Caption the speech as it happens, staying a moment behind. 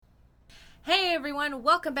Hey everyone,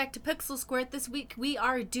 welcome back to Pixel Squirt. This week we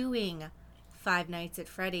are doing Five Nights at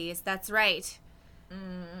Freddy's. That's right.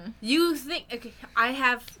 You think... Okay, I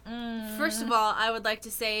have... First of all, I would like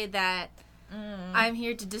to say that I'm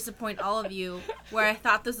here to disappoint all of you, where I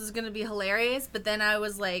thought this was going to be hilarious, but then I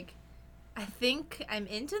was like, I think I'm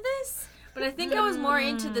into this? But I think I was more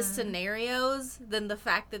into the scenarios than the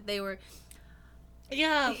fact that they were...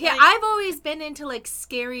 Yeah, I've always been into, like,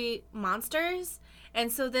 scary monsters. And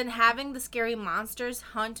so then having the scary monsters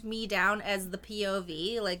hunt me down as the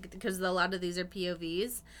POV, like, because a lot of these are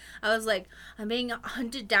POVs, I was like, I'm being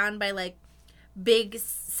hunted down by, like, big,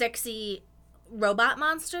 sexy robot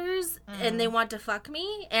monsters, and they want to fuck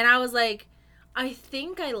me. And I was like, I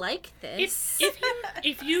think I like this.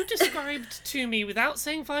 If you described to me without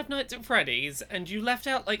saying Five Nights at Freddy's, and you left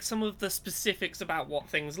out, like, some of the specifics about what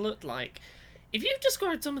things looked like, if you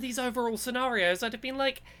described some of these overall scenarios, I'd have been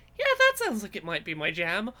like, yeah, that sounds like it might be my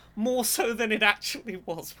jam, more so than it actually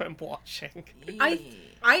was when watching.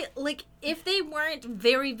 I like, if they weren't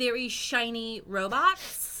very, very shiny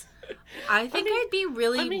robots, I think I'd be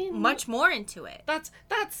really much more into it.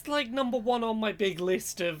 That's like number one on my big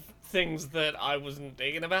list of things that I wasn't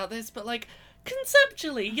digging about this, but like,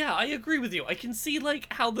 conceptually, yeah, I agree with you. I can see,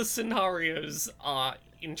 like, how the scenarios are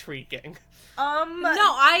intriguing.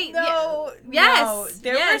 No.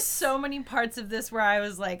 There were so many parts of this where I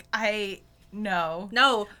was like, No.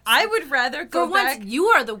 I would rather go back. Once, you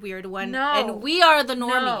are the weird one, and we are the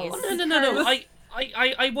normies. No.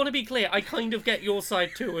 I want to be clear. I kind of get your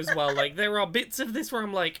side too as well. Like, there are bits of this where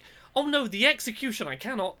I'm like, oh no, the execution, I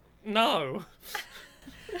cannot. No.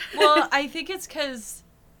 Well, I think it's because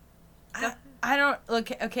I don't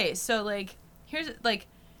look. Okay, so like, here's like.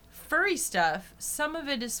 Furry stuff, some of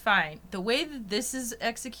it is fine. The way that this is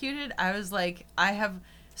executed, I was like, I have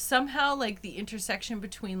somehow, like, the intersection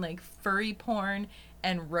between, like, furry porn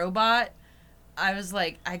and robot, I was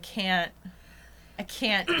like, I can't.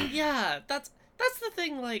 Yeah, that's the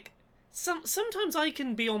thing, like, sometimes I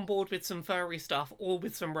can be on board with some furry stuff or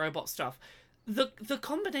with some robot stuff. The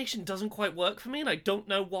combination doesn't quite work for me, and I don't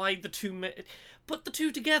know why put the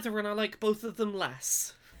two together and I like both of them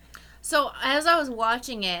less. So, as I was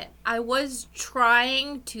watching it, I was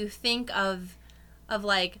trying to think of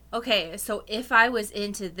like, okay, so if I was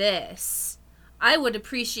into this, I would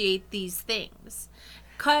appreciate these things.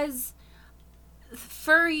 'Cause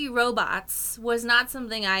furry robots was not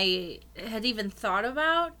something I had even thought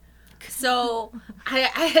about. So,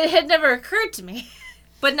 it had never occurred to me.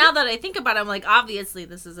 But now that I think about it, I'm like, obviously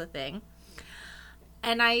this is a thing.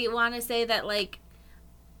 And I want to say that, like,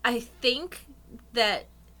 I think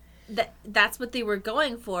that's what they were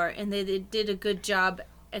going for, and they did a good job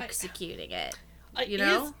executing it. You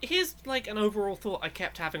know? Here's like an overall thought I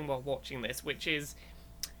kept having while watching this, which is,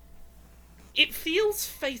 it feels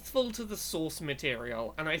faithful to the source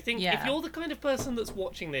material, and I think if you're the kind of person that's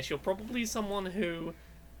watching this, you're probably someone who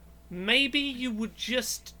maybe you were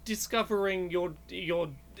just discovering your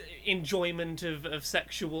enjoyment of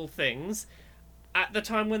sexual things at the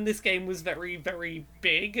time when this game was very, very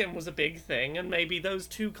big and was a big thing, and maybe those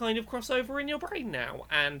two kind of cross over in your brain now.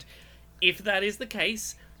 And if that is the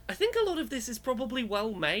case, I think a lot of this is probably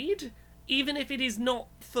well made, even if it is not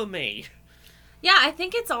for me. Yeah, I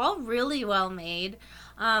think it's all really well made.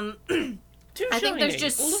 Too shiny. I think there's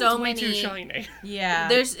just all so way many. Too shiny. Yeah.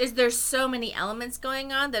 There's so many elements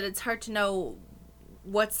going on that it's hard to know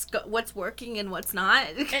what's working and what's not.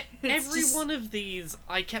 Every one of these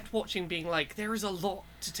I kept watching being like, there is a lot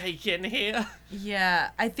to take in here. Yeah,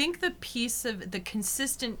 I think the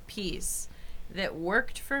consistent piece that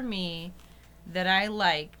worked for me that I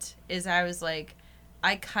liked is I was like,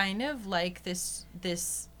 I kind of like this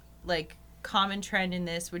like common trend in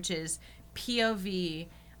this, which is POV,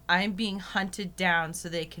 I'm being hunted down so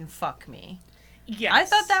they can fuck me. Yes. I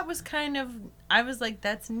thought that was I was like,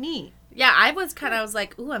 that's neat. Yeah, I was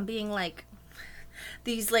like, ooh, I'm being like,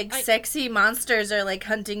 these like sexy monsters are like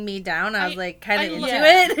hunting me down. I was like kind of into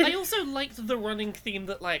it. I also liked the running theme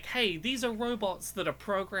that, like, hey, these are robots that are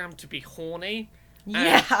programmed to be horny.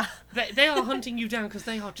 Yeah. They are hunting you down because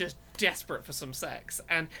they are just desperate for some sex.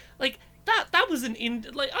 And, like, that was I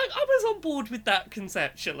was on board with that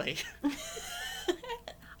conceptually.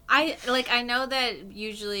 I know that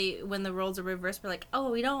usually when the roles are reversed, we're like,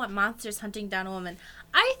 oh, we don't want monsters hunting down a woman.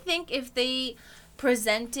 I think if they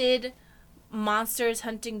presented monsters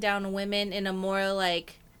hunting down women in a more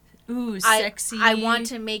like, ooh, sexy, I want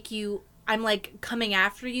to make you, I'm like coming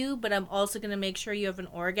after you, but I'm also going to make sure you have an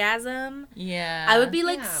orgasm. Yeah. I would be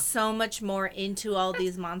like so much more into all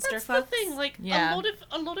these monster fucks. That's the thing, like,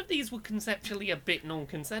 a lot of these were conceptually a bit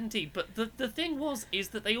non-consenty, but the thing is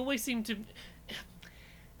that they always seem to...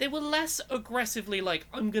 they were less aggressively like,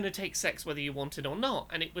 I'm gonna take sex whether you want it or not,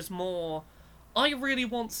 and it was more, I really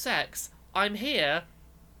want sex, I'm here,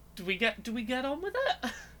 do we get on with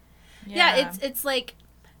it? Yeah, it's like,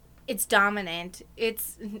 it's dominant,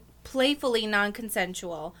 it's playfully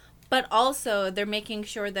non-consensual, but also they're making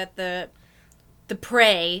sure that the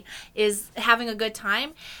prey is having a good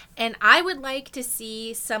time, and I would like to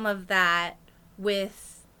see some of that with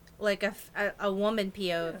like a woman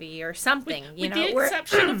POV or something, with the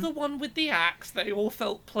exception of the one with the axe, they all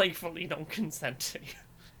felt playfully non-consenting.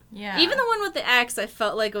 Yeah, even the one with the axe, I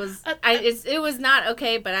felt like it was it was not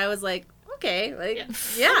okay, but I was like, okay, like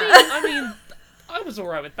yeah. I mean, I was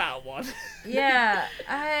alright with that one. Yeah,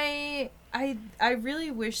 I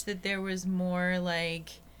really wish that there was more, like,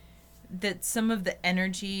 that some of the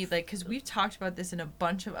energy, like, because we've talked about this in a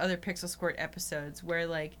bunch of other Pixel Squirt episodes, where,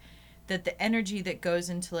 like, that the energy that goes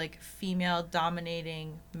into, like, female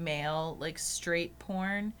dominating male, like, straight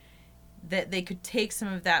porn, that they could take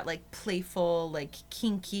some of that, like, playful, like,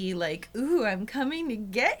 kinky, like, ooh, I'm coming to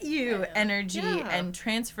get you energy and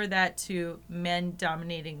transfer that to men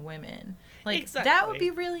dominating women. Like, that would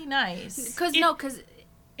be really nice. Because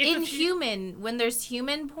in human, when there's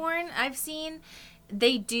human porn, I've seen,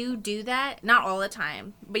 they do that. Not all the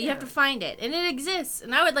time, but you have to find it. And it exists.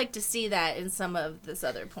 And I would like to see that in some of this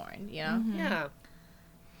other porn, you know? Mm-hmm. Yeah.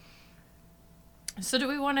 So do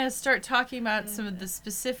we want to start talking about some of the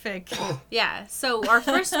specific... Yeah, so our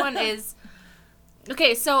first one is...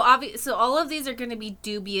 Okay, so all of these are going to be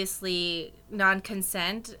dubiously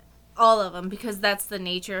non-consent. All of them, because that's the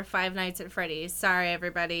nature of Five Nights at Freddy's. Sorry,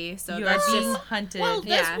 everybody. So you that's are being just hunted. Well,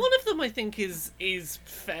 there's one of them I think is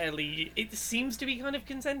fairly... It seems to be kind of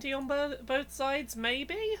consenty on both sides,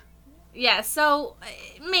 maybe? Yeah, so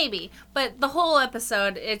maybe. But the whole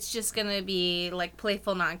episode, it's just going to be like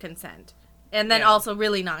playful non-consent. And then also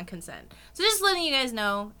really non-consent. So just letting you guys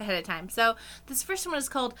know ahead of time. So this first one is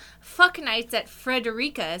called Fuck Nights at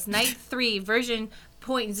Frederica's Night 3 version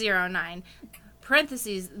 .09.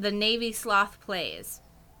 Parentheses, the Navy Sloth plays.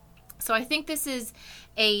 So I think this is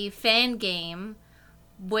a fan game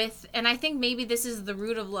with, and I think maybe this is the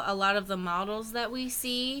root of a lot of the models that we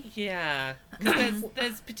see. Yeah.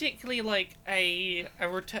 There's particularly like a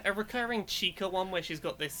recurring Chica one where she's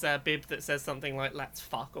got this bib that says something like "let's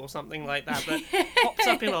fuck" or something like that pops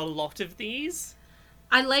up in a lot of these.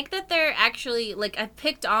 I like that they're actually, like, I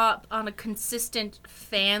picked up on a consistent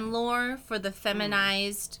fan lore for the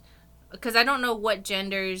feminized, because I don't know what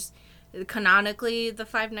genders canonically the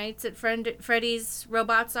Five Nights at Freddy's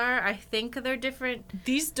robots are. I think they're different.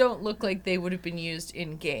 These don't look like they would have been used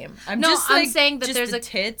in game. I'm saying that there's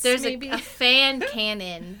a fan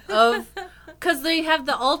canon of, because they have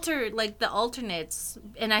the alternates,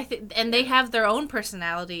 and they have their own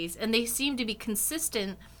personalities, and they seem to be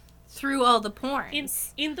consistent through all the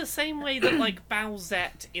porns. In the same way that, like,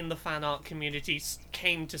 Bowsette in the fan art community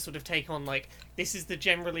came to sort of take on, like, this is the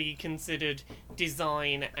generally considered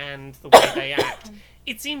design and the way they act.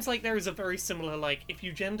 It seems like there is a very similar, like, if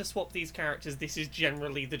you gender swap these characters, this is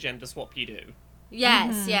generally the gender swap you do.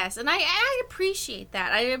 Yes, yes. And I appreciate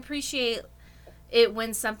that. I appreciate it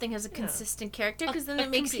when something has a consistent character, because then it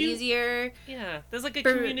makes it easier. Yeah, there's, like, a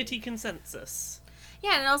community consensus.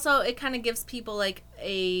 Yeah, and also it kind of gives people, like,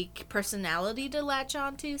 a personality to latch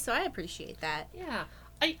onto, so I appreciate that. Yeah.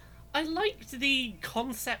 I liked the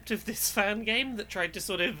concept of this fan game that tried to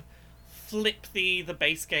sort of flip the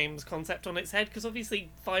base game's concept on its head, because obviously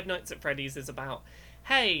Five Nights at Freddy's is about,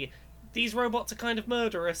 hey, these robots are kind of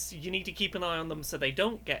murderous, you need to keep an eye on them so they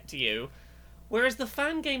don't get to you. Whereas the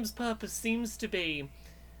fan game's purpose seems to be,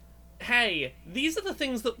 hey, these are the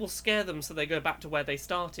things that will scare them so they go back to where they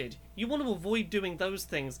started. You want to avoid doing those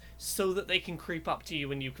things so that they can creep up to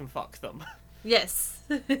you and you can fuck them. Yes.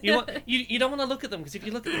 you don't want to look at them, because if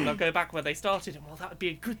you look at them, they'll go back where they started, and well, that would be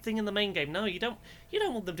a good thing in the main game. No, you don't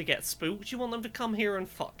want them to get spooked. You want them to come here and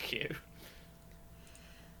fuck you.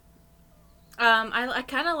 I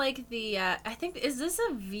kind of like the, I think, is this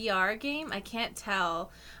a VR game? I can't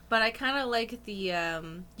tell, but I kind of like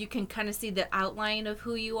the, you can kind of see the outline of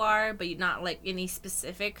who you are, but not, like, any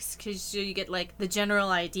specifics, because you get, like, the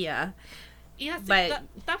general idea. Yeah, I think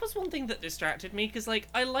that was one thing that distracted me, because, like,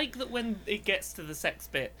 I like that when it gets to the sex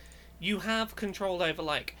bit, you have control over,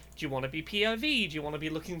 like, do you want to be POV? Do you want to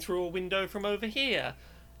be looking through a window from over here?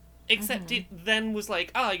 Except it then was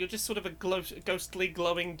like, you're just sort of a ghostly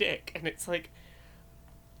glowing dick, and it's like,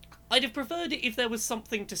 I'd have preferred it if there was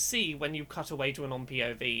something to see when you cut away to an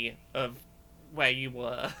on-POV of where you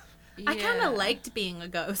were. Yeah. I kind of liked being a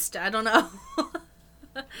ghost, I don't know.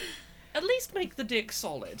 At least make the dick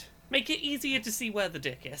solid. Make it easier to see where the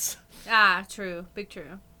dick is. Ah, true. Big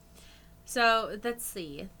true. So let's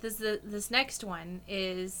see. This next one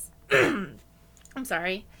is, I'm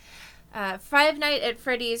sorry, Five Nights at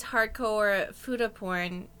Freddy's hardcore futa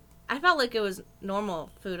porn. I felt like it was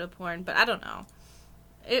normal futa porn, but I don't know.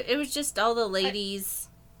 It was just all the ladies.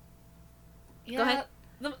 Yeah, Go ahead.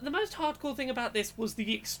 The most hardcore thing about this was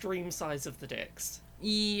the extreme size of the dicks.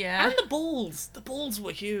 Yeah. And the balls. The balls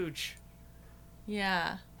were huge.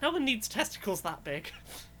 Yeah. No one needs testicles that big.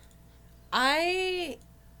 I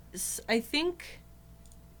think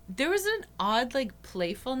there was an odd, like,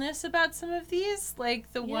 playfulness about some of these.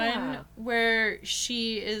 Like, the one where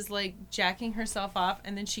she is, like, jacking herself off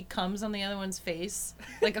and then she comes on the other one's face,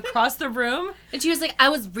 like, across the room. And she was like, I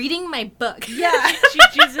was reading my book. Yeah. She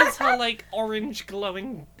jizzes her, like, orange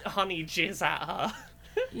glowing honey jizz at her.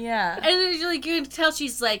 Yeah. And then, like, you can tell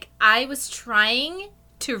she's like, I was trying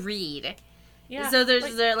to read. Yeah. So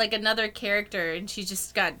there's like another character, and she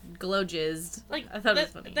just got glow jizzed. Like, I thought it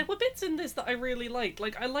was funny. There were bits in this that I really liked.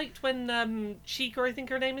 Like, I liked when Chica, I think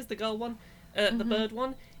her name is, the girl one, the bird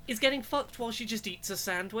one, is getting fucked while she just eats a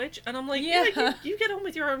sandwich. And I'm like, yeah, you get on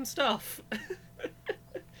with your own stuff.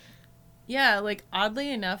 Yeah, like, oddly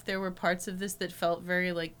enough, there were parts of this that felt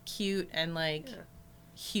very, like, cute and, like,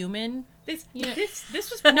 human. This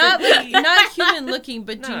was Not, probably... not human looking,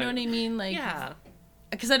 but do you No. know what I mean? Like, Yeah.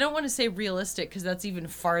 because I don't want to say realistic, because that's even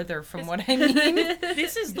farther from what I mean.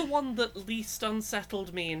 This is the one that least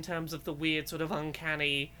unsettled me in terms of the weird sort of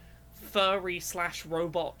uncanny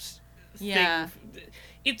furry/robot thing. Yeah.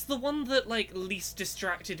 It's the one that, like, least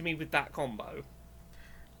distracted me with that combo.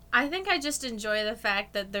 I think I just enjoy the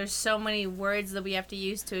fact that there's so many words that we have to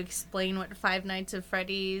use to explain what Five Nights at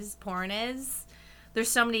Freddy's porn is.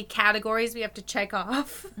 There's so many categories we have to check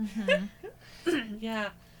off. Mm-hmm. Yeah.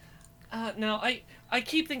 No, I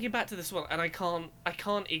keep thinking back to this one, and I can't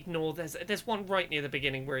ignore. There's one right near the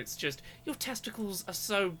beginning where it's just your testicles are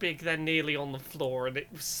so big they're nearly on the floor, and it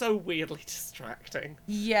was so weirdly distracting.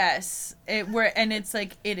 Yes. It's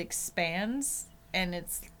like, it expands, and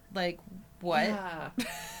it's like, what? Yeah.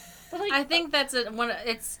 But, like, I think that's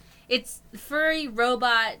it's furry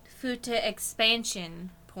robot futa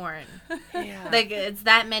expansion porn. yeah. Like, it's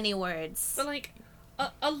that many words. But, like,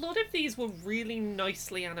 a lot of these were really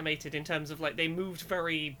nicely animated in terms of, like, they moved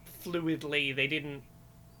very fluidly. They didn't...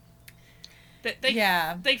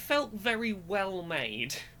 They felt very well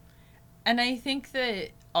made. And I think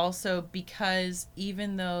that also because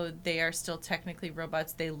even though they are still technically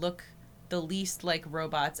robots, they look the least like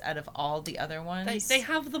robots out of all the other ones. They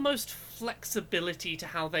have the most flexibility to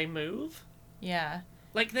how they move. Yeah.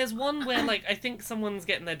 Like, there's one where, like, I think someone's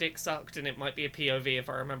getting their dick sucked, and it might be a POV if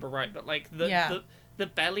I remember right, but, like, the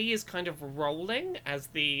belly is kind of rolling as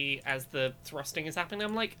the thrusting is happening.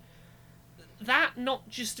 I'm like, that not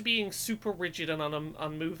just being super rigid and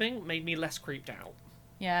unmoving made me less creeped out.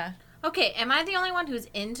 Yeah. Okay, am I the only one who's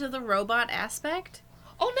into the robot aspect?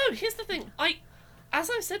 Oh no, here's the thing. As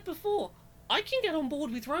I said before, I can get on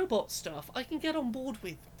board with robot stuff. I can get on board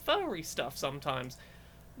with furry stuff sometimes.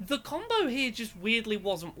 The combo here just weirdly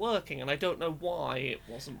wasn't working, and I don't know why it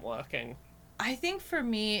wasn't working. I think for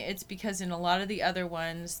me, it's because in a lot of the other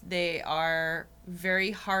ones, they are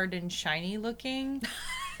very hard and shiny looking,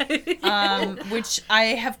 which I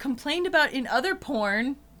have complained about in other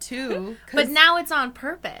porn, too. But now it's on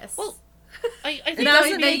purpose. Well, I think it now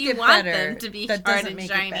doesn't that make you it want better. them to be that hard doesn't and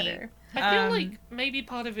make shiny. it better. I feel like maybe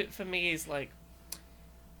part of it for me is, like,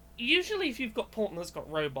 usually if you've got porn that's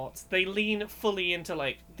got robots, they lean fully into,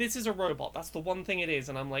 like, this is a robot, that's the one thing it is,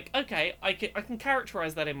 and I'm like, okay, I can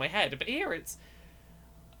characterize that in my head, but here it's...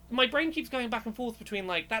 My brain keeps going back and forth between,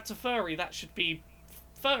 like, that's a furry, that should be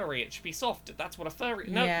furry, it should be soft, that's what a furry...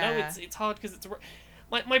 No, it's hard because it's...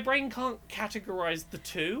 My brain can't categorize the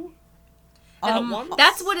two at once.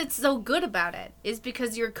 That's what it's so good about it, is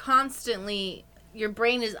because you're constantly... Your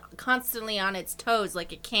brain is constantly on its toes,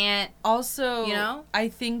 like it can't... Also, you know? I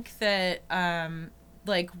think that,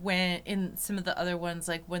 like, when, in some of the other ones,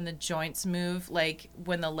 like, when the joints move, like,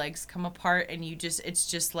 when the legs come apart and it's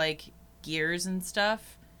just, like, gears and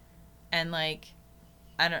stuff. And, like,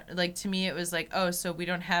 I don't, like, to me it was like, oh, so we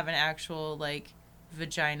don't have an actual, like,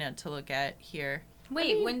 vagina to look at here.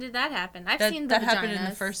 Wait, when did that happen? I've seen the That vaginas. happened in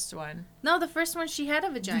the first one. No, the first one she had a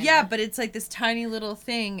vagina. Yeah, but it's like this tiny little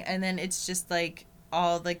thing, and then it's just like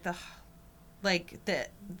all like the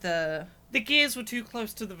gears were too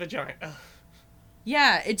close to the vagina.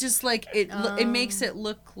 Yeah, it just like it makes it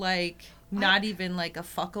look like not even like a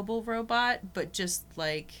fuckable robot, but just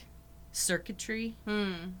like circuitry.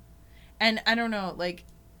 And I don't know, like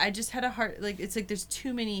I just had a hard, like it's like there's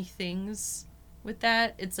too many things with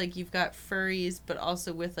that. It's like you've got furries, but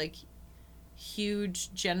also with like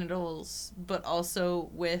huge genitals, but also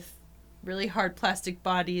with really hard plastic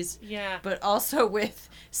bodies. Yeah. But also with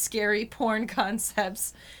scary porn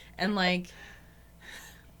concepts and like...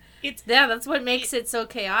 that's what makes it so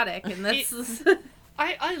chaotic. And that's...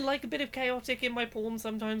 I like a bit of chaotic in my porn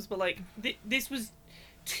sometimes, but like this was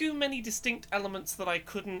too many distinct elements that I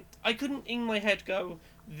couldn't in my head go,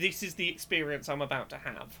 this is the experience I'm about to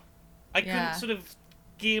have. I couldn't sort of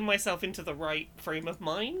gear myself into the right frame of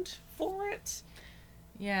mind for it.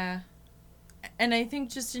 Yeah. And I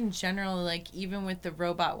think just in general, like, even with the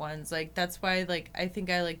robot ones, like, that's why, like, I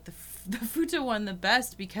think I like the Futa one the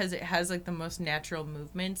best, because it has, like, the most natural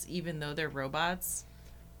movements, even though they're robots.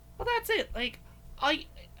 Well, that's it. Like,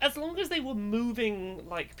 as long as they were moving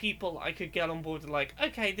like people, I could get on board with, like,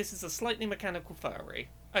 okay, this is a slightly mechanical furry.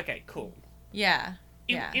 Okay, cool. Yeah.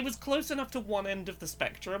 It was close enough to one end of the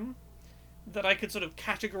spectrum that I could sort of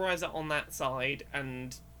categorize it on that side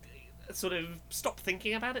and sort of stop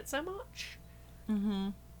thinking about it so much. Mm-hmm.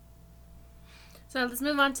 So let's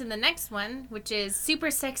move on to the next one, which is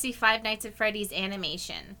Super Sexy Five Nights at Freddy's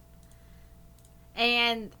animation.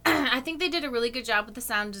 And I think they did a really good job with the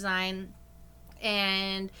sound design.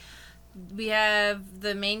 And we have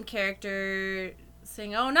the main character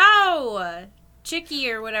saying, "Oh no!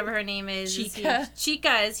 Chicky," or whatever her name is. Chica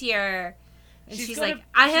is here. And she's like,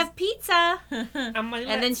 "I have pizza." And my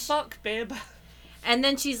let's fuck, babe. And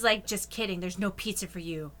then she's like, "Just kidding. There's no pizza for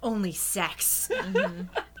you. Only sex."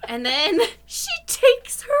 Mm-hmm. And then she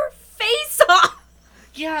takes her face off.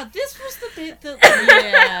 Yeah, this was the bit that...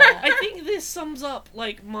 yeah. I think this sums up,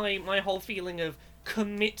 like, my whole feeling of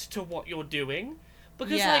commit to what you're doing.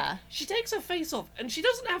 Because, like, she takes her face off, and she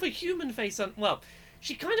doesn't have a human face on... Well,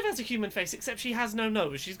 she kind of has a human face, except she has no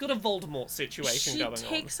nose. She's got a Voldemort situation going on. She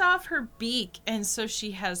takes off her beak, and so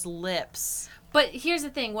she has lips. But here's the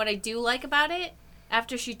thing. What I do like about it,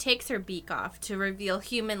 after she takes her beak off to reveal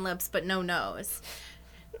human lips but no nose...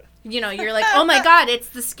 You know, you're like, oh my god, it's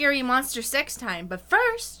the scary monster sex time. But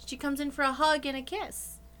first, she comes in for a hug and a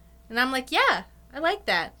kiss. And I'm like, yeah, I like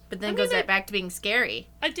that. But then goes right back to being scary.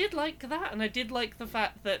 I did like that, and I did like the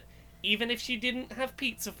fact that even if she didn't have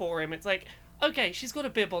pizza for him, it's like, okay, she's got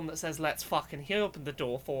a bib on that says, let's fuck, and he opened the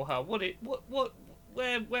door for her. Where,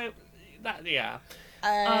 that, yeah.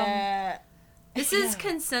 This is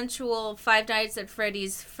consensual Five Nights at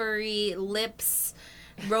Freddy's furry lips...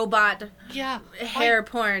 robot hair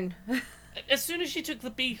porn. As soon as she took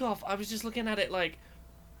the beak off, I was just looking at it like,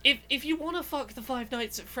 if you want to fuck the Five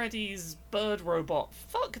Nights at Freddy's bird robot,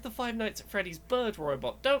 fuck the Five Nights at Freddy's bird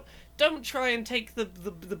robot. Don't try and take the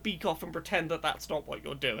beak off and pretend that that's not what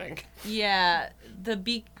you're doing. Yeah,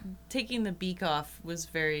 taking the beak off was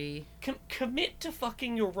very... Commit to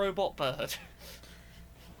fucking your robot bird.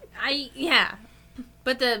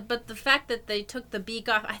 But the fact that they took the beak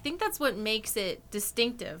off, I think that's what makes it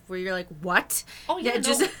distinctive. Where you're like, what? Oh yeah,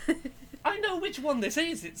 I know which one this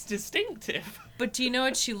is. It's distinctive. But do you know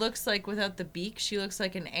what she looks like without the beak? She looks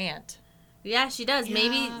like an ant. Yeah, she does. Yeah.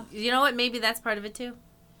 Maybe, you know what? Maybe that's part of it too.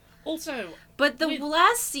 Also, but the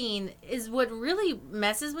last scene is what really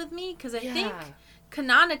messes with me, because I think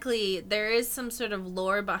canonically there is some sort of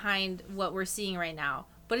lore behind what we're seeing right now.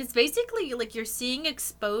 But it's basically like you're seeing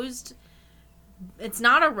exposed... It's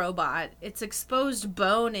not a robot. It's exposed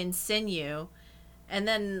bone and sinew, and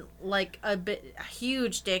then like a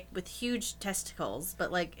huge dick with huge testicles.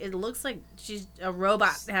 But like it looks like she's a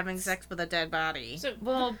robot having sex with a dead body.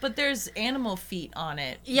 But there's animal feet on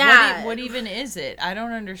it. Yeah. What even is it? I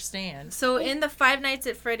don't understand. So in the Five Nights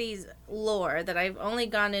at Freddy's lore that I've only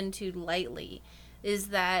gone into lightly, is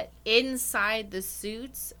that inside the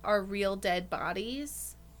suits are real dead bodies.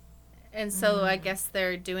 And so I guess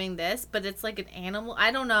they're doing this, but it's like an animal.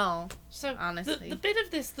 I don't know. So honestly, the bit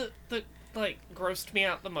of this that like grossed me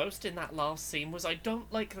out the most in that last scene was I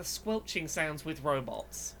don't like the squelching sounds with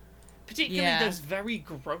robots, particularly those very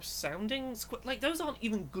gross sounding like those aren't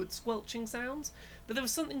even good squelching sounds. But there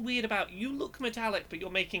was something weird about you look metallic, but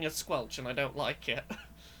you're making a squelch, and I don't like it.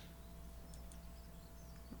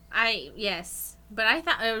 But I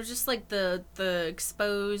thought it was just like the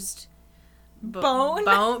exposed. Bone,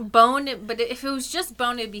 but if it was just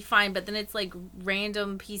bone, it'd be fine. But then it's like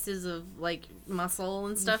random pieces of like muscle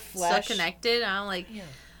and stuff stuck connected. I'm like,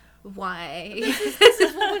 why? This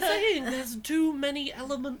is what we're saying. There's too many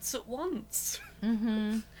elements at once.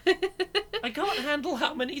 Mm-hmm. I can't handle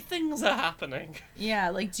how many things are happening.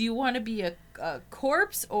 Yeah, like, do you want to be a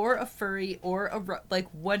corpse or a furry or like,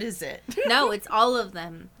 what is it? No, it's all of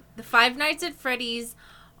them. The Five Nights at Freddy's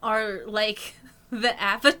are like the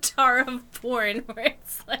avatar of porn, where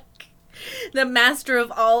it's like the master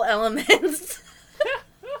of all elements.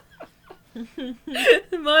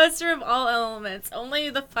 Monster of all elements. Only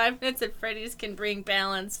the Five Nights at Freddy's can bring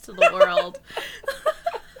balance to the world.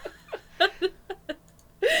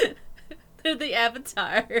 They're the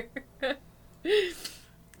Avatar.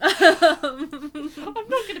 I'm not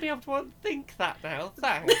going to be able to think that now.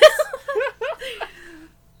 Thanks.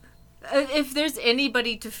 If there's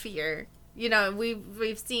anybody to fear, you know,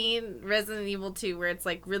 we've seen Resident Evil 2 where it's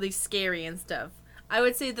like really scary and stuff. I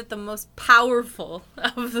would say that the most powerful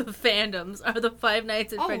of the fandoms are the Five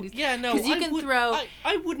Nights at Freddy's. Yeah, no, because you can throw.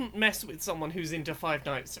 I wouldn't mess with someone who's into Five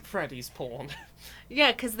Nights at Freddy's porn.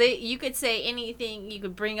 Yeah, because you could say anything, you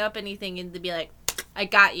could bring up anything, and they'd be like, "I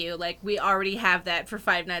got you." Like, we already have that for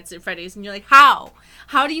Five Nights at Freddy's, and you're like, "How?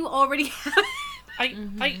 How do you already have it?"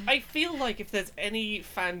 I feel like if there's any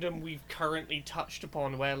fandom we've currently touched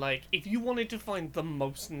upon where, like, if you wanted to find the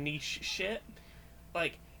most niche shit,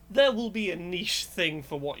 like, there will be a niche thing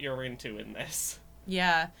for what you're into in this.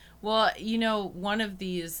 Yeah. Well, you know, one of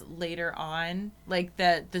these later on, like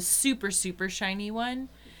the super, super shiny one,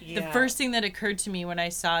 the first thing that occurred to me when I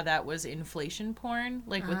saw that was inflation porn,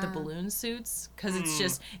 like with the balloon suits, because it's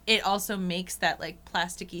just, it also makes that, like,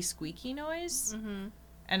 plasticky, squeaky noise. Mm-hmm.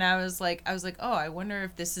 And I was like, oh, I wonder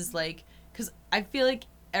if this is like, because I feel like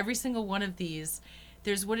every single one of these,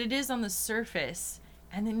 there's what it is on the surface,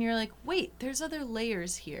 and then you're like, wait, there's other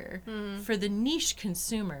layers here for the niche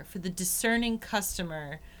consumer, for the discerning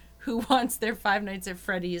customer who wants their Five Nights at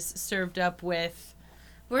Freddy's served up with,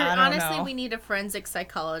 we need a forensic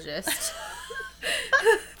psychologist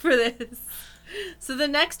for this. So the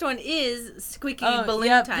next one is Squeaky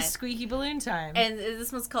Balloon Time. The Squeaky Balloon Time. And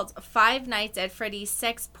this one's called Five Nights at Freddy's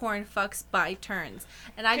Sex Porn Fucks by Turns.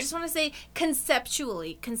 And I just want to say,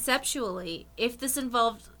 conceptually, if this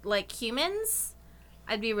involved, like, humans,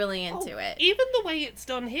 I'd be really into it. Even the way it's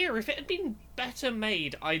done here, if it had been better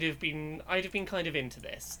made, I'd have been kind of into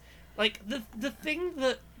this. Like, the thing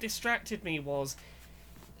that distracted me was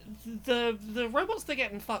the robots that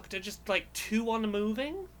get fucked are just, like, too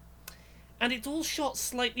unmoving. And it's all shot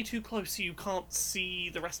slightly too close so you can't see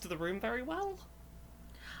the rest of the room very well.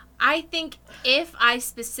 I think if I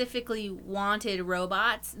specifically wanted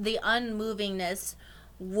robots, the unmovingness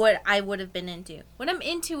I would have been into. What I'm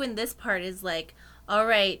into in this part is like, all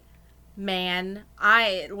right, man,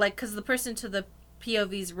 because the person to the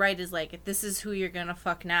POV's right is like, this is who you're gonna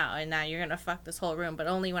fuck now, and now you're gonna fuck this whole room, but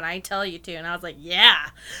only when I tell you to. And I was like, yeah,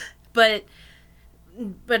 but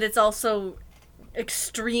it's also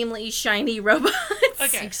extremely shiny robots.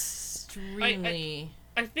 Okay. Extremely.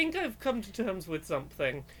 I think I've come to terms with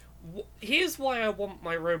something. Here's why I want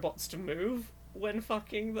my robots to move when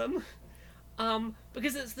fucking them.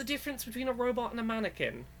 Because it's the difference between a robot and a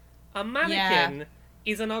mannequin. A mannequin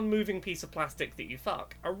is an unmoving piece of plastic that you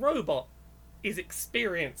fuck. A robot is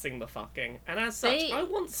experiencing the fucking, and as such, I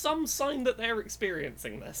want some sign that they're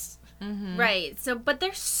experiencing this. Mm-hmm. Right. So, but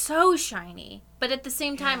they're so shiny. But at the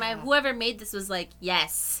same time, whoever made this was like,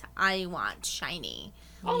 yes, I want shiny.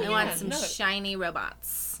 I want some shiny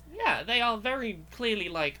robots. Yeah, they are very clearly,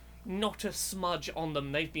 like, not a smudge on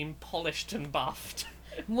them. They've been polished and buffed.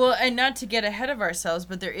 Well, and not to get ahead of ourselves,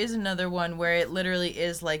 but there is another one where it literally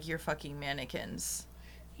is like you're fucking mannequins.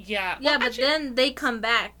 Yeah. Yeah, but actually, then they come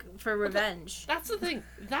back for revenge. That's the thing.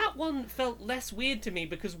 That one felt less weird to me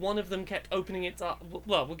because one of them kept opening its up.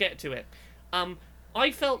 Well, we'll get to it.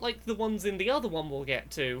 I felt like the ones in the other one we'll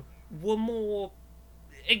get to were more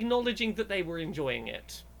acknowledging that they were enjoying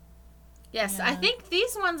it. Yes, I think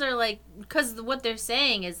these ones are like, because what they're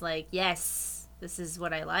saying is like, yes, this is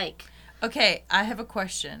what I like. Okay, I have a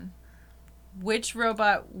question. Which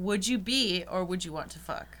robot would you be or would you want to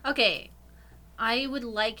fuck? Okay, I would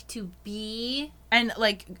like to be... And,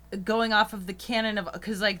 like, going off of the canon of...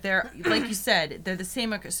 Because, like, they're... Like you said, they're the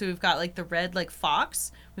same... So we've got, like, the red, like,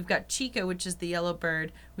 fox. We've got Chica, which is the yellow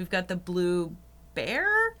bird. We've got the blue bear.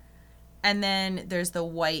 And then there's the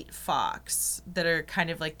white fox that are kind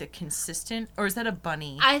of, like, the consistent... Or is that a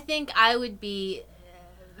bunny? I think I would be...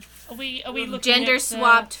 Are we looking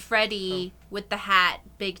gender-swapped Freddy with the hat,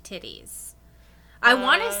 big titties. I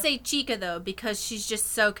want to say Chica, though, because she's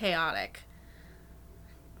just so chaotic.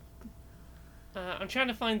 I'm trying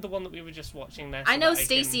to find the one that we were just watching there. I know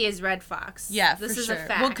Stacy is Red Fox. Yeah, this for is sure. a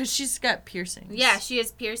fact. Well, because she's got piercings. Yeah, she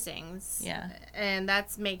has piercings. Yeah. And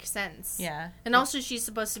that makes sense. Yeah. And also she's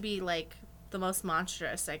supposed to be, like, the most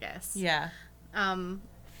monstrous, I guess. Yeah.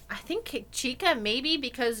 I think Chica,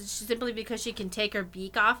 maybe simply because she can take her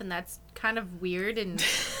beak off, and that's kind of weird, and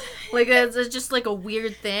like it's just like a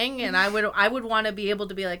weird thing. And I would want to be able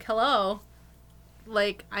to be like, hello,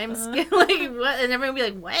 like I'm scared, like what, and everyone would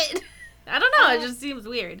be like, what? I don't know. It just seems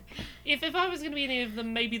weird. If I was gonna be any of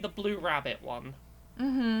them, maybe the blue rabbit one.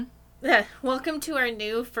 Mm-hmm. Welcome to our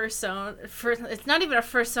new fursona. It's not even a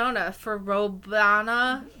fursona. For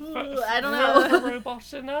Robana. I don't know.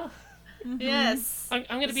 Robotina? Mm-hmm. Yes. I'm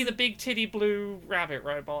going to be the big titty blue rabbit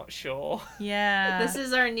robot, sure. Yeah.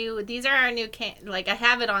 These are our new I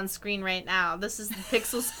have it on screen right now. This is the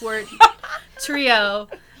Pixel Squirt trio.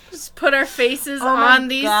 Just put our faces on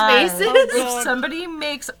these faces. If somebody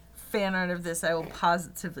makes fan art of this, I will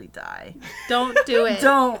positively die. Don't do it.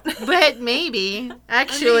 Don't. But maybe.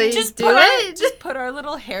 Actually, just do it. Just put our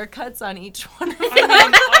little haircuts on each one of them.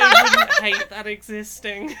 I wouldn't hate that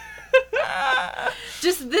existing.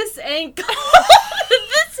 Just this ankle.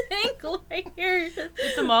 This ankle right here.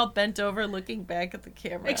 With them all bent over looking back at the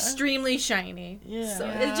camera. Extremely shiny. Yeah. So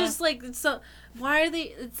it's just like, so why are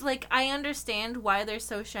they, it's like, I understand why they're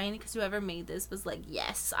so shiny, because whoever made this was like,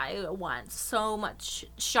 yes, I want so much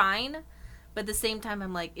shine, but at the same time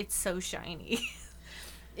I'm like, it's so shiny.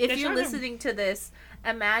 If you're listening to this,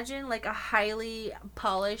 imagine like a highly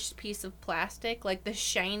polished piece of plastic, like the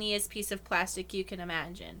shiniest piece of plastic you can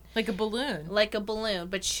imagine. Like a balloon. Like a balloon,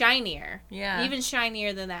 but shinier. Yeah. Even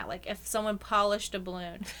shinier than that. Like if someone polished a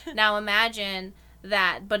balloon. Now imagine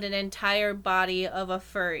that, but an entire body of a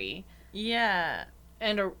furry. Yeah.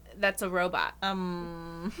 And that's a robot.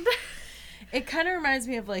 It kind of reminds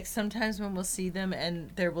me of like sometimes when we'll see them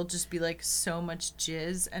and there will just be like so much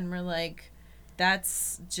jizz and we're like,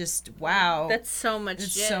 that's just wow. That's so much jizz.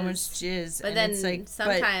 It's so much jizz. But and then it's like,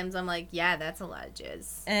 sometimes I'm like, yeah, that's a lot of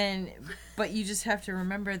jizz. But you just have to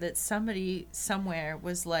remember that somebody somewhere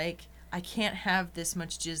was like, I can't have this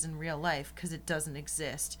much jizz in real life because it doesn't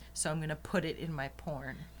exist. So I'm going to put it in my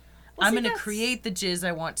porn. Well, I'm going to create the jizz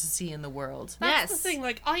I want to see in the world. That's the thing.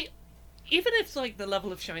 Like, even if like the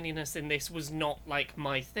level of shininess in this was not like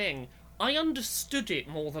my thing, I understood it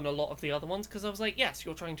more than a lot of the other ones, because I was like, yes,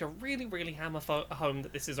 you're trying to really, really hammer home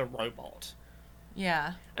that this is a robot.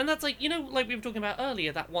 Yeah. And that's like, you know, like we were talking about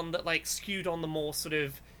earlier, that one that like skewed on the more sort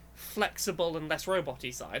of flexible and less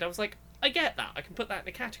robot-y side. I was like, I get that. I can put that in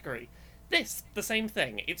a category. This, the same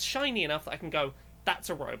thing. It's shiny enough that I can go, that's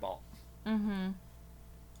a robot. Mm-hmm.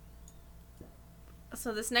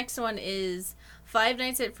 So this next one is Five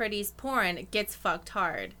Nights at Freddy's porn gets fucked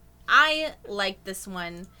hard. I like this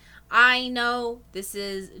one. I know this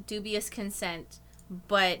is dubious consent,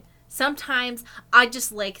 but sometimes I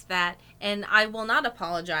just like that, and I will not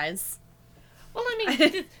apologize. Well, I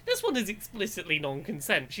mean, this one is explicitly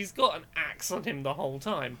non-consent. She's got an axe on him the whole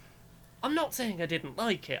time. I'm not saying I didn't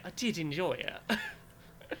like it. I did enjoy it.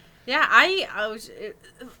 Yeah,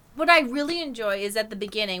 what I really enjoy is at the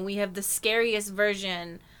beginning, we have the scariest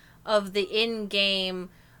version of the in-game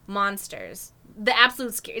monsters. The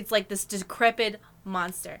absolute scare. It's like this decrepit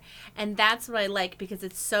monster. And that's what I like, because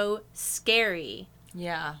it's so scary.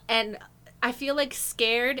 Yeah. And I feel like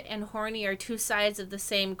scared and horny are two sides of the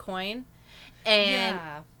same coin. And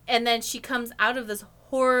and then she comes out of this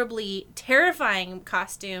horribly terrifying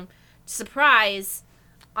costume. Surprise,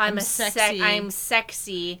 I'm sexy. I'm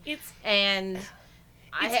sexy.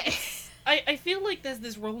 I feel like there's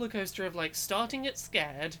this roller coaster of like starting at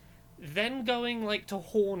scared, then going like to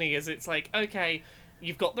horny, as it's like, okay,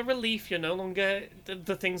 you've got the relief, you're no longer,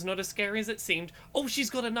 the thing's not as scary as it seemed. Oh, she's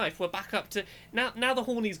got a knife, we're back up to, now the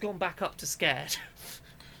horny's gone back up to scared.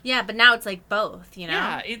 Yeah, but now it's like both, you know?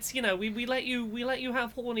 Yeah, it's, you know, we let you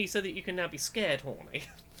have horny so that you can now be scared horny.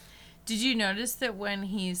 Did you notice that when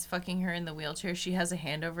he's fucking her in the wheelchair, she has a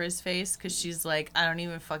hand over his face because she's like, I don't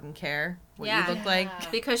even fucking care what you look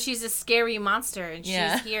like? Because she's a scary monster and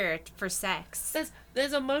she's here for sex.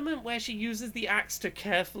 There's a moment where she uses the axe to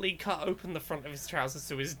carefully cut open the front of his trousers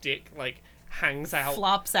so his dick, like, hangs out.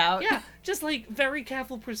 Flops out. Yeah, just, like, very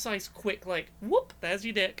careful, precise, quick, like, whoop, there's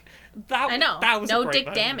your dick. I know. That was no a great dick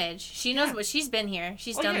moment. damage. She knows what she's been here.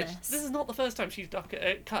 She's done this. This is not the first time she's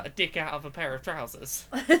cut a dick out of a pair of trousers.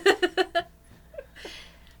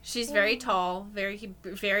 She's very tall, very,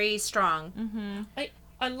 very strong. Mm-hmm.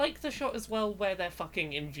 I like the shot as well where they're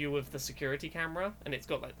fucking in view of the security camera and it's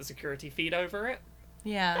got, like, the security feed over it.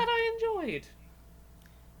 Yeah. That I enjoyed.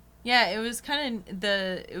 Yeah, it was kind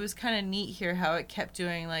of neat here how it kept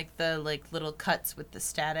doing like the like little cuts with the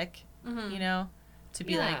static, you know, to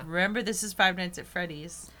be like, remember this is Five Nights at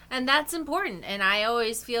Freddy's. And that's important, and I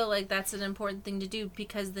always feel like that's an important thing to do,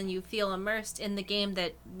 because then you feel immersed in the game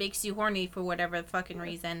that makes you horny for whatever fucking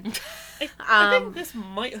reason. I think this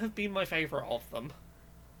might have been my favourite of them.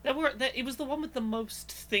 It was the one with the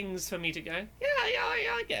most things for me to go, yeah,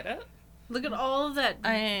 I get it. Look at all of that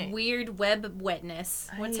weird web wetness.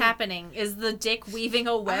 What's happening? Is the dick weaving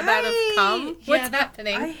a web out of cum? What's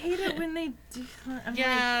happening? I hate it when they do. I'm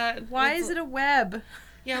like, why is it a web?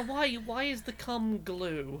 Yeah, why is the cum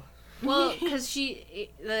glue? Well, because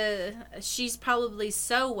she's probably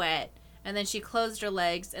so wet, and then she closed her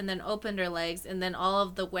legs, and then opened her legs, and then all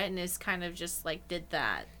of the wetness kind of just, like, did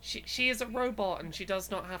that. She is a robot, and she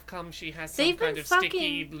does not have cum. She has some kind of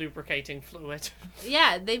sticky, lubricating fluid.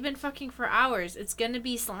 Yeah, they've been fucking for hours. It's gonna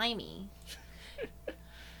be slimy.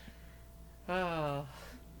 Oh.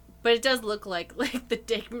 But it does look like the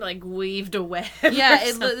dick, like, weaved away.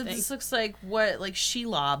 Yeah, this looks like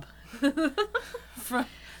Shelob.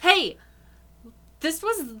 Hey! This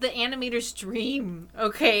was the animator's dream,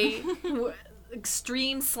 okay?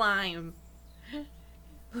 Extreme slime.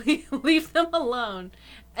 Leave them alone.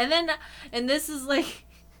 And this is like...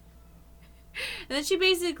 And then she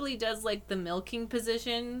basically does, like, the milking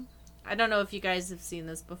position. I don't know if you guys have seen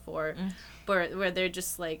this before. Where they're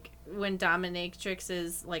just, like... When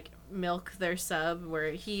dominatrixes, like, milk their sub.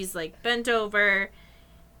 Where he's, like, bent over.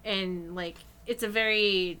 And, like, it's a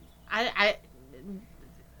very...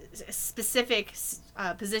 specific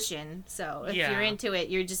position, so if you're into it,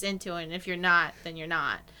 you're just into it, and if you're not, then you're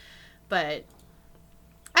not. But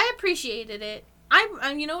I appreciated it.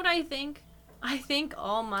 I'm you know what I think? I think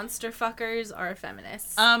all monster fuckers are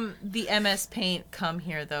feminists. The MS Paint come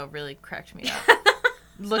here though really cracked me up.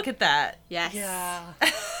 Look at that. Yes. Yeah.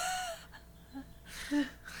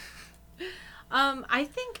 I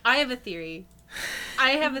think I have a theory.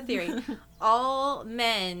 All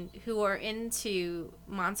men who are into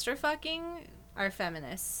monster fucking are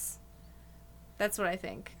feminists. That's what I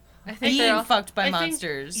think. I think being fucked by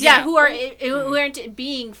monsters. Who are into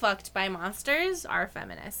being fucked by monsters are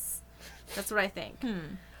feminists. That's what I think.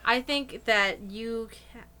 I think that you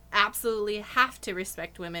absolutely have to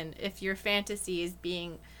respect women if your fantasy is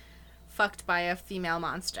being fucked by a female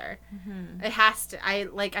monster. It has to. I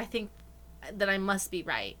think that I must be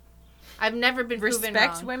right. I've never been proven wrong.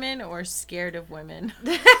 Respect women or scared of women?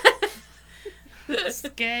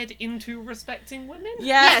 Scared into respecting women?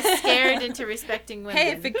 Yeah, scared into respecting women.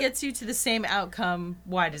 Hey, if it gets you to the same outcome,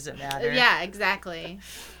 why does it matter? Yeah, exactly.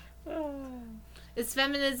 Is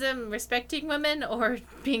feminism respecting women or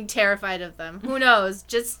being terrified of them? Who knows?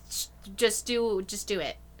 Just do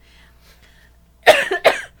it.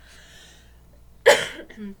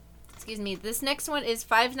 Excuse me. This next one is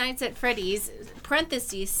Five Nights at Freddy's,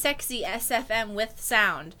 parentheses, sexy SFM with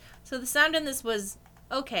sound. So the sound in this was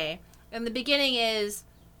okay. And the beginning is,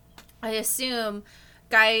 I assume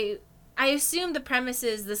the premise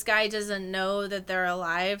is this guy doesn't know that they're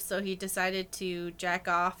alive, so he decided to jack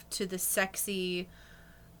off to the sexy,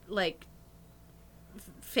 like,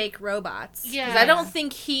 fake robots. Yeah. Because I don't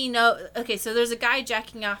think he know. Okay, so there's a guy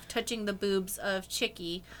jacking off, touching the boobs of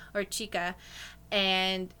Chica,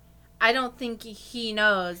 and I don't think he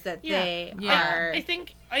knows that they are.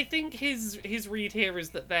 I think his read here is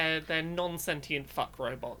that they're non-sentient fuck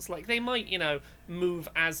robots. Like, they might, move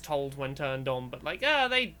as told when turned on, but like,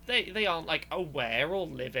 they aren't like aware or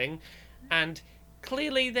living, and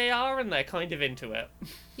clearly they are, and they're kind of into it.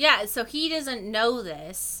 Yeah, so he doesn't know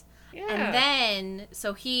this. Yeah. And then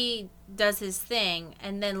so he does his thing,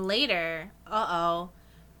 and then later,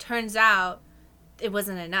 turns out it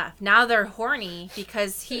wasn't enough. Now they're horny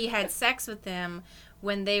because he had sex with them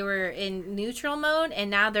when they were in neutral mode,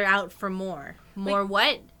 and now they're out for more. More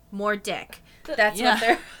what? More dick. That's what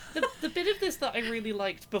they're... The bit of this that I really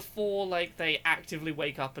liked before, like, they actively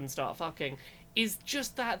wake up and start fucking is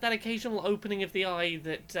just that occasional opening of the eye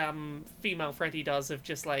that female Freddy does of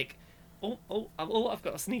just like, I've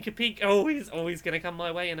got a sneaker peek. Oh, he's gonna come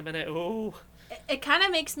my way in a minute. Oh. It kind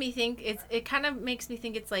of makes me think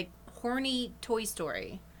it's like horny Toy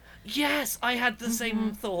Story. Yes, I had the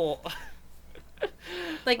same thought.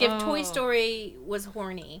 Like if Toy Story was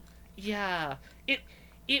horny. Yeah.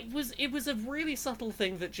 It was a really subtle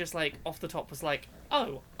thing that just like off the top was like,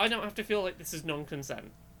 oh, I don't have to feel like this is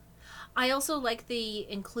non-consent. I also like the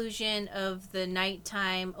inclusion of the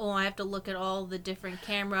nighttime. Oh, I have to look at all the different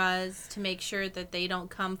cameras to make sure that they don't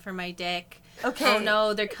come for my dick. Okay. Oh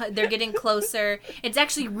no, they're getting closer. It's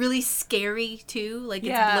actually really scary too. Like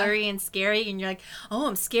it's blurry and scary, and you're like, oh,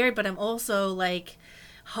 I'm scared, but I'm also like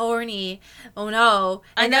horny. Oh no.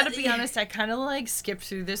 And I gotta be honest, I kind of like skipped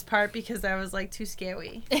through this part because I was like too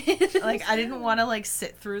scary. Like I didn't want to like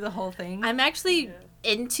sit through the whole thing. I'm actually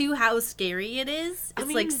into how scary it is.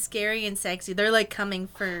 It's like scary and sexy. They're like coming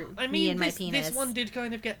for me and my penis. This one did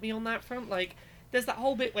kind of get me on that front. Like there's that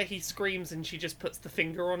whole bit where he screams and she just puts the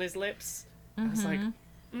finger on his lips. I was like,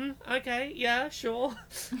 okay, yeah, sure.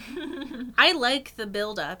 I like the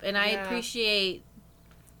build up, and I appreciate.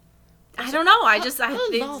 I don't know.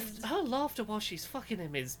 Her laughter while she's fucking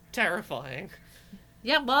him is terrifying.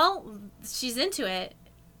 Yeah, well, she's into it,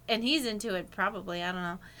 and he's into it probably. I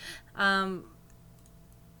don't know.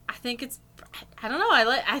 I think it's, I don't know.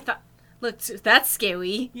 I thought, look, that's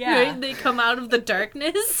scary. Yeah. Right? They come out of the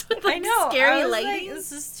darkness with, like, I know. scary I was lighting. like,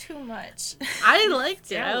 this is too much. I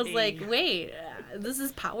liked it. I was like, wait, this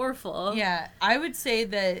is powerful. Yeah, I would say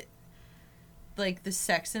that, like, the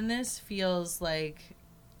sex in this feels like,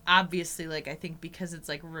 obviously, like, I think because it's,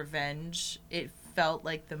 like, revenge, it felt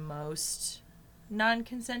like the most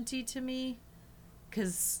non-consenty to me.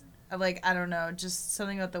 Because, like, I don't know, just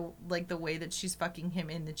something about the way that she's fucking him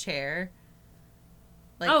in the chair.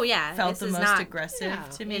 Like, oh, yeah. Felt the most aggressive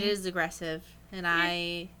to me. It is aggressive, and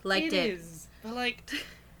I liked it. It is. But, like,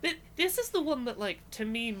 this is the one that, like, to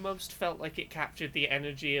me most felt like it captured the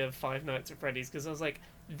energy of Five Nights at Freddy's, because I was like,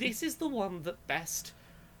 this is the one that best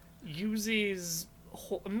mixes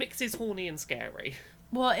horny and scary.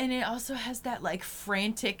 Well, and it also has that, like,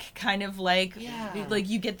 frantic kind of, like, like,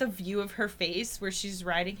 you get the view of her face where she's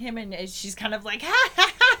riding him, and she's kind of like, ha,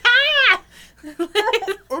 ha, ha, ha!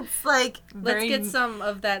 It's, like, very... Let's get some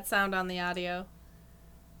of that sound on the audio.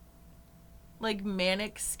 Like,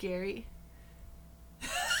 manic scary.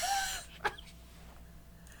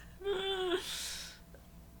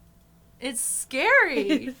 It's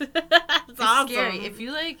scary. It's awesome. Scary. If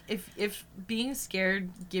you like, if being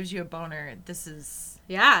scared gives you a boner, this is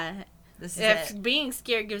This is it. Being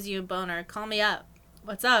scared gives you a boner, call me up.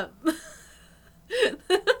 What's up?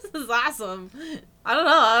 This is awesome. I don't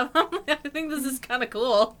know. I think this is kind of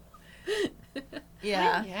cool.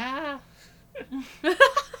 Yeah. Yeah.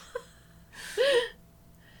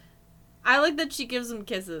 I like that she gives him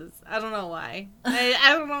kisses. I don't know why.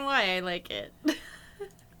 I don't know why I like it.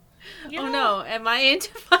 Yeah. Oh no, am I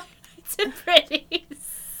into Five Nights at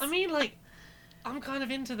Freddy's? I mean, like, I'm kind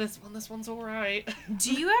of into this one. This one's alright.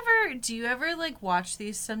 Do you ever like watch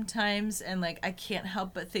these sometimes and like I can't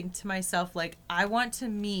help but think to myself like I want to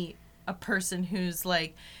meet a person who's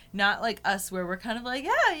like not like us where we're kind of like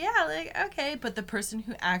yeah like okay, but the person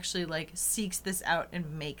who actually like seeks this out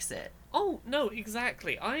and makes it. Oh, no,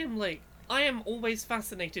 exactly. I am always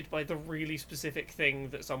fascinated by the really specific thing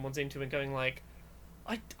that someone's into and going like,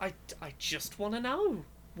 I just want to know.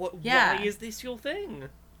 Why is this your thing?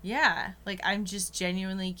 Yeah, like, I'm just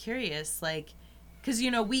genuinely curious, like, because, you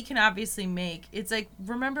know, we can obviously make, it's like,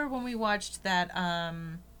 remember when we watched that,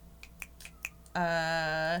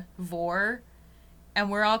 Vor, and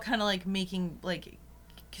we're all kind of, like, making, like,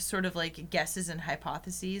 sort of, like, guesses and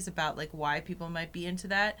hypotheses about, like, why people might be into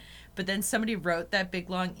that, but then somebody wrote that big,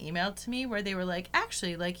 long email to me where they were like,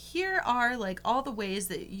 actually, like, here are, like, all the ways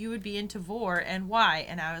that you would be into Vor and why,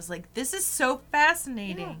 and I was like, this is so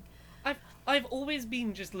fascinating. Yeah. I've always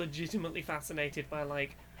been just legitimately fascinated by,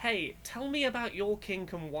 like, hey, tell me about your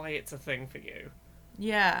kink and why it's a thing for you.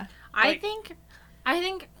 Yeah. I think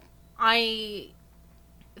I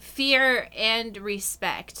fear and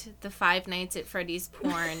respect the Five Nights at Freddy's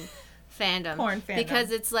porn fandom. Porn fandom. Because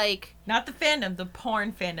it's like... Not the fandom, the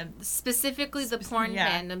porn fandom. Specifically the porn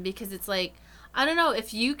fandom, because it's like, I don't know,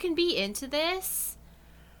 if you can be into this,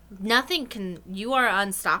 you are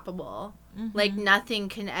unstoppable. Mm-hmm. Like, nothing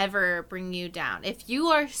can ever bring you down. If you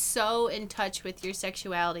are so in touch with your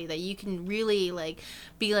sexuality that you can really, like,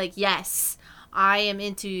 be like, yes, I am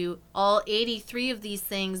into all 83 of these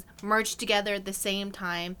things merged together at the same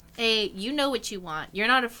time. Hey, you know what you want. You're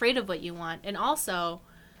not afraid of what you want. And also,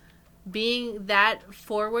 being that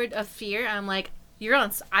forward of fear, I'm like,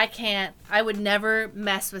 I would never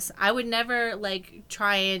mess with, I would never, like,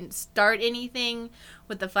 try and start anything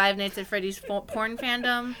with the Five Nights at Freddy's porn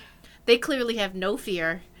fandom. They clearly have no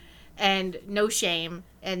fear and no shame,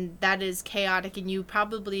 and that is chaotic, and you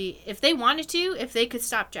probably, if they wanted to, if they could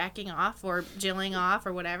stop jacking off or jilling off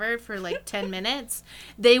or whatever for, like, 10 minutes,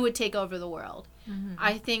 they would take over the world. Mm-hmm.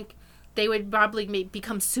 I think they would probably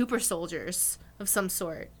become super soldiers of some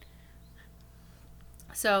sort.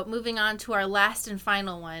 So, moving on to our last and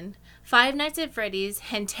final one. Five Nights at Freddy's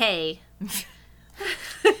Hentai.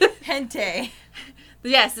 Hentai.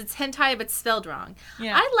 Yes, it's hentai, but spelled wrong.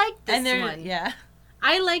 Yeah. I liked this one. Yeah.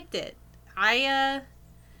 I liked it.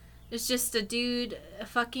 It's just a dude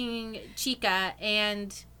fucking Chica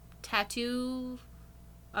and Tattoo,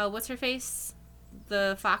 what's her face?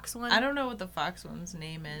 The fox one? I don't know what the fox one's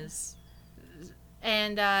name is.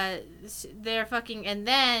 And, they're fucking, and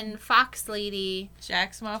then Fox Lady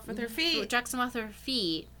jacks them off with her feet. Jacks them off with her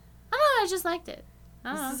feet. I don't know, I just liked it.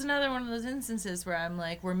 This is another one of those instances where I'm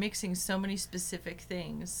like, we're mixing so many specific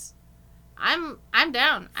things. I'm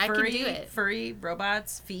down. I can do it. Furry,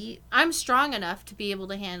 robots, feet. I'm strong enough to be able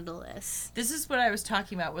to handle this. This is what I was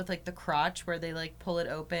talking about with, like, the crotch where they, like, pull it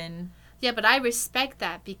open. Yeah, but I respect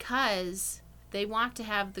that because they want to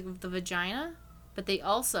have the vagina, but they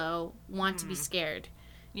also want to be scared.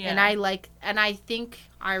 Yeah. And I think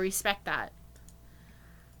I respect that.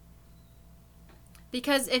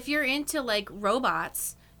 Because if you're into, like,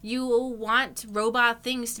 robots, you want robot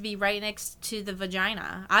things to be right next to the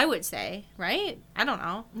vagina, I would say, right? I don't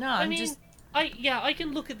know. No, I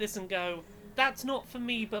can look at this and go, that's not for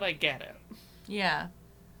me, but I get it. Yeah.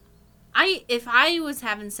 If I was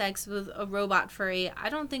having sex with a robot furry, I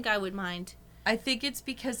don't think I would mind. I think it's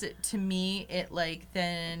because to me, it, like,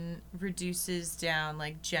 then reduces down,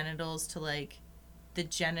 like, genitals to, like, the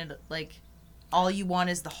genital, like, all you want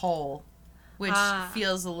is the whole, which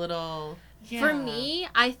feels a little... Yeah. For me,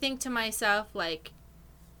 I think to myself, like,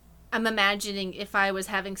 I'm imagining if I was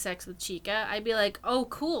having sex with Chica, I'd be like, oh,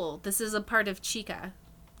 cool, this is a part of Chica.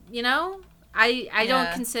 You know? I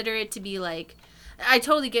don't consider it to be, like... I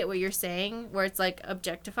totally get what you're saying, where it's, like,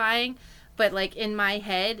 objectifying. But, like, in my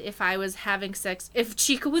head, if I was having sex... If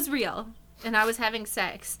Chica was real and I was having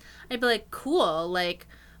sex, I'd be like, cool, like,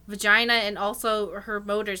 vagina and also her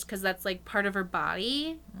motors, because that's, like, part of her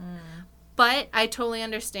body. Mm. But I totally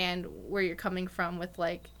understand where you're coming from with,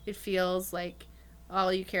 like, it feels like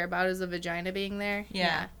all you care about is a vagina being there.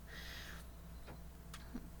 Yeah.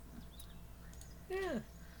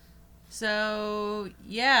 So,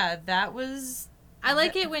 yeah, that was... I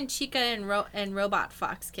like it when Chica and Robot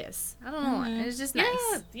Fox kiss. I don't know why. It's just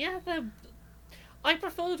nice. Yeah, I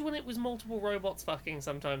preferred when it was multiple robots fucking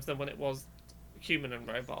sometimes than when it was human and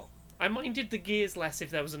robot. I minded the gears less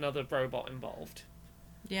if there was another robot involved.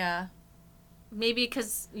 Yeah. Maybe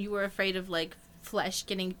because you were afraid of, like, flesh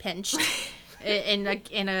getting pinched in a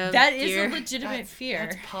That gear. is a legitimate fear.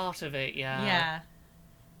 That's part of it, yeah. Yeah.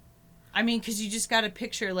 I mean, because you just got to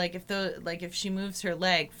picture, like, if she moves her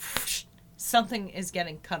leg... something is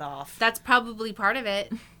getting cut off. That's probably part of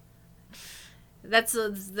it. That's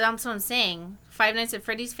what I'm saying. Five Nights at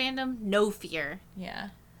Freddy's fandom, no fear. Yeah.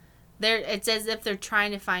 It's as if they're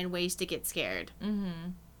trying to find ways to get scared.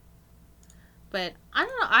 Mm-hmm. But I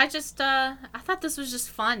don't know. I just I thought this was just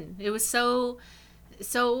fun. It was so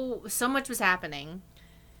much was happening.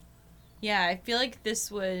 Yeah, I feel like this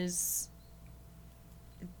was.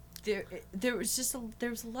 There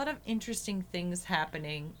was a lot of interesting things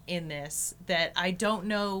happening in this that I don't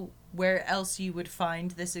know where else you would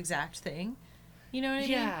find this exact thing. You know what I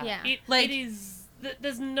mean? Yeah. It is.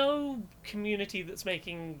 There's no community that's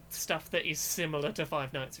making stuff that is similar to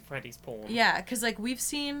Five Nights at Freddy's porn. Yeah, because, like, we've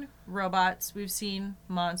seen robots, we've seen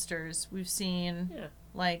monsters, we've seen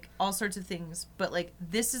like all sorts of things, but, like,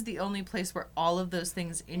 this is the only place where all of those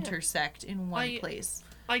things intersect in one place.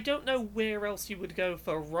 I don't know where else you would go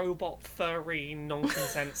for robot furry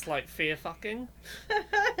non-consent like fear fucking.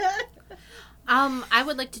 I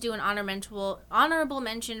would like to do an honorable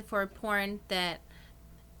mention for porn that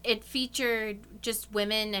it featured just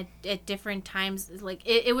women at different times. Like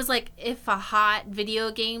it was like if a hot video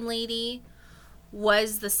game lady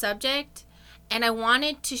was the subject, and I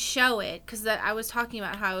wanted to show it because I was talking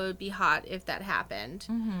about how it would be hot if that happened,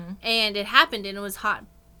 and it happened and it was hot,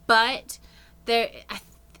 but the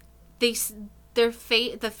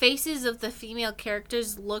faces of the female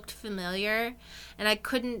characters looked familiar, and I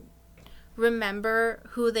couldn't remember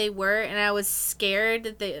who they were, and I was scared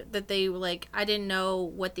that they like I didn't know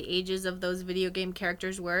what the ages of those video game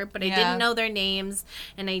characters were, but I didn't know their names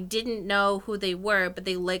and I didn't know who they were, but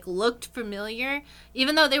they like looked familiar,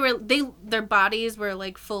 even though their bodies were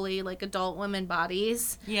like fully like adult women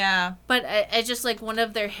bodies. Yeah. But I just like one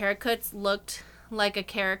of their haircuts looked like a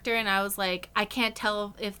character, and I was like, I can't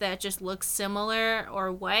tell if that just looks similar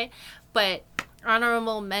or what, but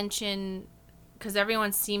honorable mention because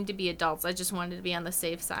everyone seemed to be adults. I just wanted to be on the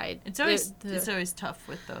safe side. It's always tough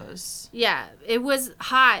with those. Yeah, it was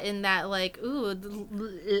hot in that like, ooh,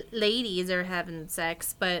 the ladies are having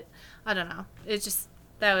sex, but I don't know. It just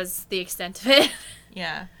that was the extent of it.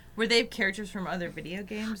 Yeah, were they characters from other video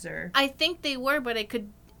games or? I think they were, but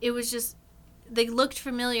it was just they looked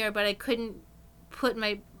familiar, but I couldn't put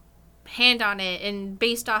my hand on it, and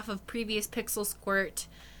based off of previous Pixel Squirt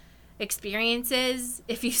experiences,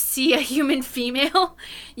 if you see a human female,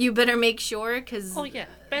 you better make sure, because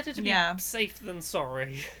better to be safe than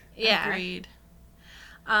sorry. Agreed.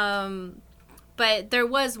 But there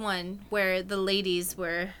was one where the ladies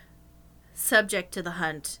were subject to the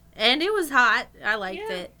hunt, and it was hot. I liked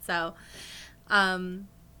it. So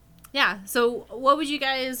so what would you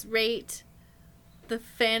guys rate the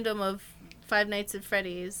fandom of Five Nights at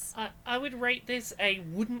Freddy's? I would rate this a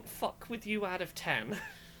wouldn't fuck with you out of 10.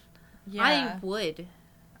 Yeah. I would.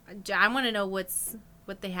 I want to know what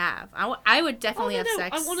they have. I would definitely have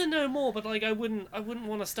sex. I want to know more, but like I wouldn't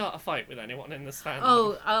want to start a fight with anyone in this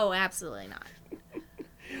family. Oh, absolutely not.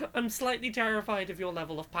 I'm slightly terrified of your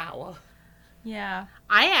level of power. Yeah.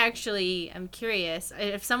 I actually am curious.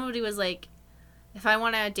 If somebody was like, if I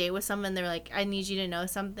want to date with someone, they're like, I need you to know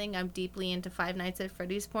something. I'm deeply into Five Nights at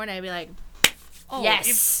Freddy's porn. I'd be like,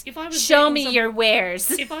 yes. If I was show me your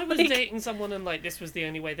wares. If I was dating someone and like this was the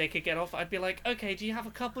only way they could get off, I'd be like, okay, do you have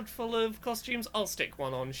a cupboard full of costumes? I'll stick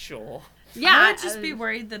one on, sure. Yeah, I would just be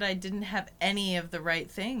worried that I didn't have any of the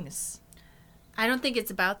right things. I don't think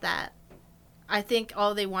it's about that. I think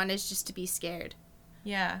all they want is just to be scared.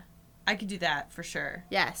 Yeah. I could do that for sure.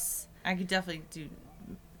 Yes. I could definitely do,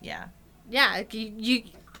 yeah. Yeah, you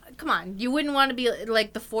come on. You wouldn't want to be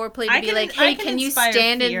like the foreplay to be like, hey, can you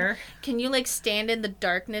stand in? Can you like stand in the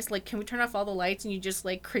darkness? Like, can we turn off all the lights and you just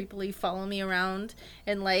like creepily follow me around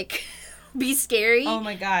and like be scary? Oh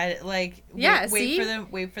my god! Like, yeah,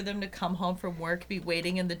 wait for them to come home from work, be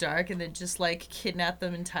waiting in the dark, and then just like kidnap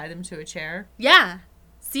them and tie them to a chair. Yeah,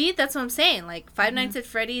 see, that's what I'm saying. Like Five Nights at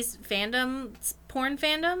Freddy's fandom, porn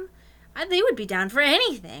fandom, they would be down for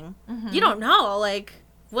anything. Mm-hmm. You don't know, like.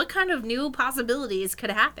 What kind of new possibilities could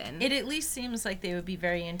happen? It at least seems like they would be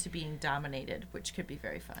very into being dominated, which could be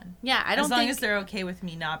very fun. Yeah, I don't think... As long as they're okay with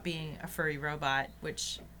me not being a furry robot,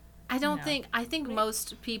 which... I don't think... I think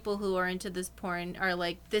most people who are into this porn are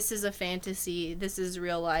like, this is a fantasy, this is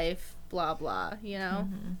real life, blah, blah, you know?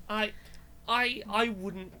 Mm-hmm. I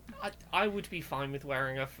wouldn't... I would be fine with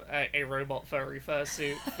wearing a robot furry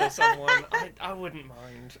fursuit for someone. I wouldn't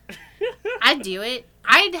mind. I'd do it.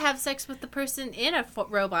 I'd have sex with the person in a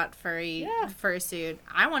robot furry fursuit.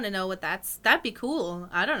 I want to know what that'd be cool.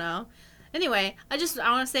 I don't know. Anyway, I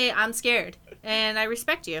want to say I'm scared and I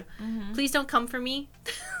respect you. Mm-hmm. Please don't come for me.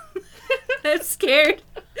 I'm scared.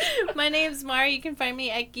 My name's Mari. You can find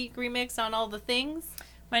me at Geek Remix on all the things.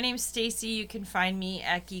 My name's Stacy. You can find me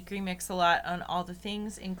at Geek Remix a lot on all the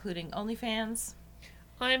things, including OnlyFans.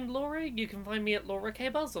 I'm Laura. You can find me at Laura K.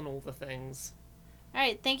 Buzz on all the things. All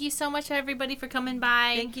right. Thank you so much, everybody, for coming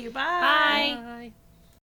by. Thank you. Bye. Bye. Bye.